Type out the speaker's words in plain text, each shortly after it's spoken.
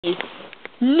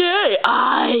Nay,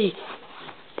 I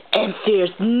am fierce.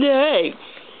 Nay,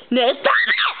 nay, stop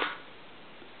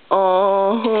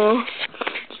it!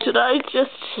 Should I just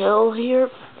chill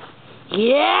here?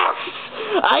 Yes!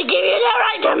 I give you the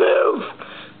right to move!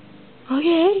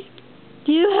 Okay.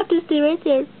 You have to stay right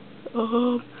there.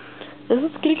 This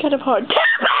is getting kind of hard.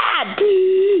 Bad!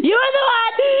 You are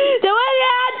the one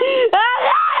that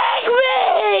attacked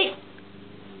me!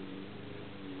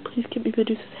 Please give me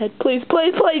Medusa's head. Please,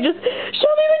 please, please, just show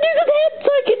me Medusa's head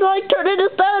so I can, like, turn into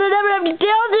stone and never have to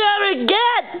deal with it ever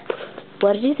again!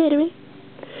 What did you say to me?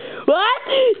 What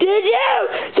did you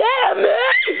say to me?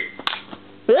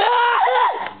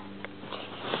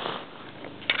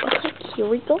 Here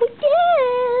we go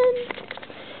again.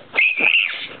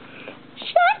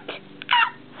 Shut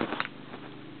up.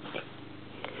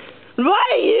 Why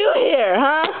are you here,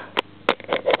 huh?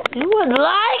 No one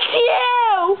likes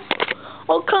you.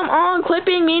 Oh, come on, quit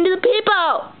being mean to the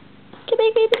people. Quit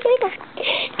being mean to the people.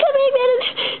 Quit being mean to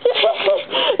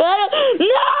the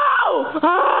No!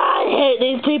 I hate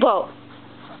these people.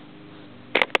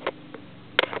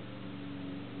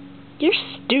 You're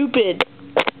stupid.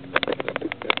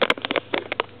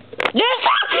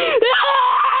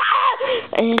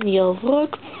 And you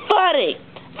look funny.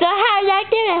 So how you like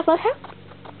that? Huh?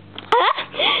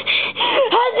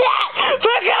 How's that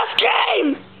for a girl scream?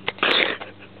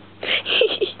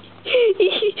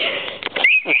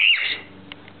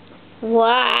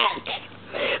 What?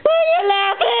 Why are you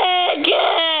laughing?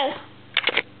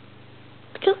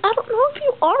 Because I don't know if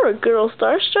you are a girl,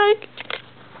 Starstrike.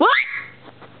 What?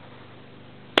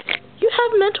 You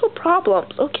have mental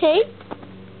problems, okay?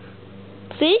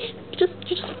 See? You just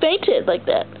fainted like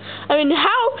that. I mean,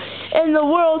 how in the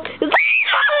world is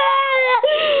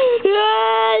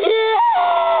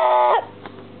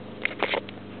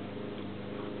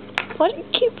Why do you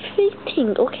keep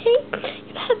fainting, okay?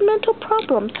 You have mental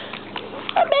problems.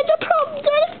 And mental problems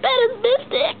aren't as bad as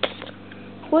mystics.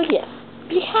 Well, yes.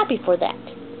 Be happy for that.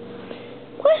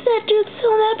 Why is that dude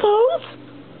still in that pose?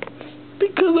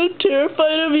 Because I'm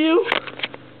terrified of you.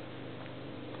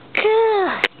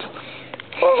 God.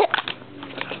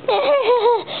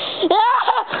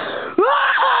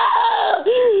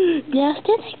 Now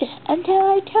stand like that until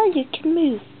I tell you to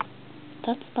move.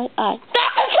 That's my eye.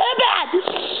 That's so bad!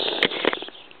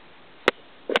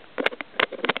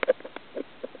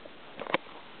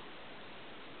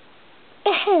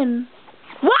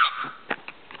 What?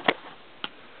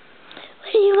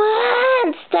 What do you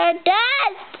want,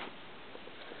 Stardust?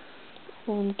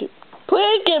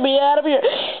 Please get me out of here.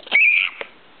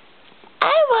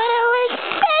 I want to learn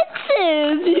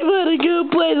fences. You want to go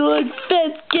play the little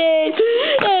fence game?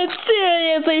 It's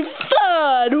seriously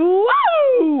fun.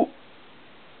 Woo!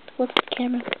 What's the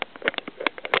camera?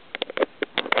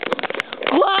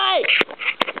 Why?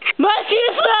 My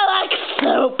feet smell like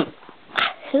soap.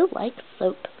 Who likes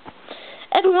soap?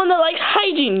 Everyone that likes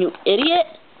hygiene, you idiot.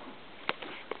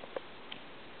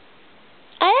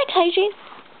 I like hygiene.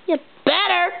 You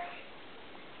better.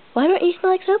 Why don't you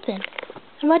smell like soap then?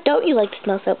 And why don't you like to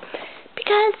smell soap?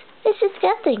 Because it's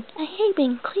disgusting. I hate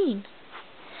being clean.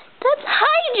 That's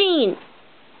hygiene.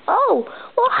 Oh,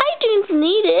 well, hygiene's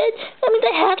needed. That means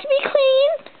I have to be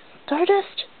clean.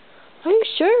 Stardust, are you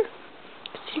sure?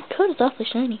 Because your coat is awfully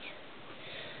shiny.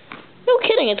 No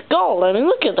kidding, it's gold. I mean,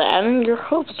 look at that. And your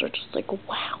hooves are just like,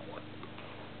 wow.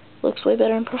 Looks way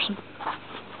better in person.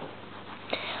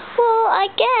 Well, I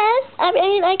guess. I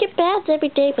mean, I get baths every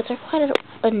day, but they're quite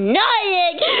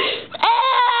annoying.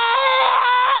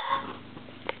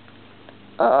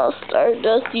 Oh,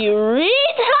 Stardust, you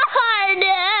retard!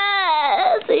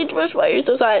 Sagebrush, why are you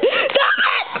so silent? Stop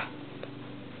it!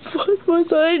 What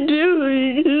was I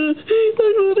doing? I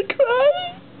want to cry.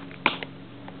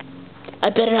 I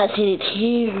better not see any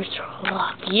tears roll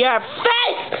off your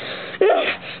face!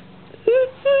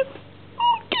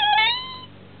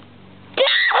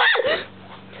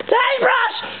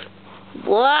 Sagebrush!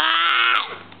 What?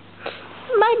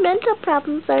 My mental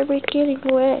problems are getting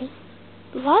worse.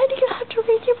 Why do you have to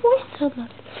raise your voice so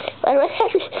much? Because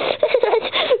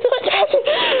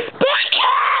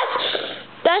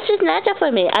that's just natural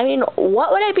for me. I mean,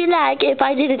 what would I be like if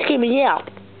I didn't scream and yell?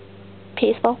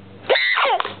 Peaceful.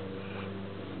 Shut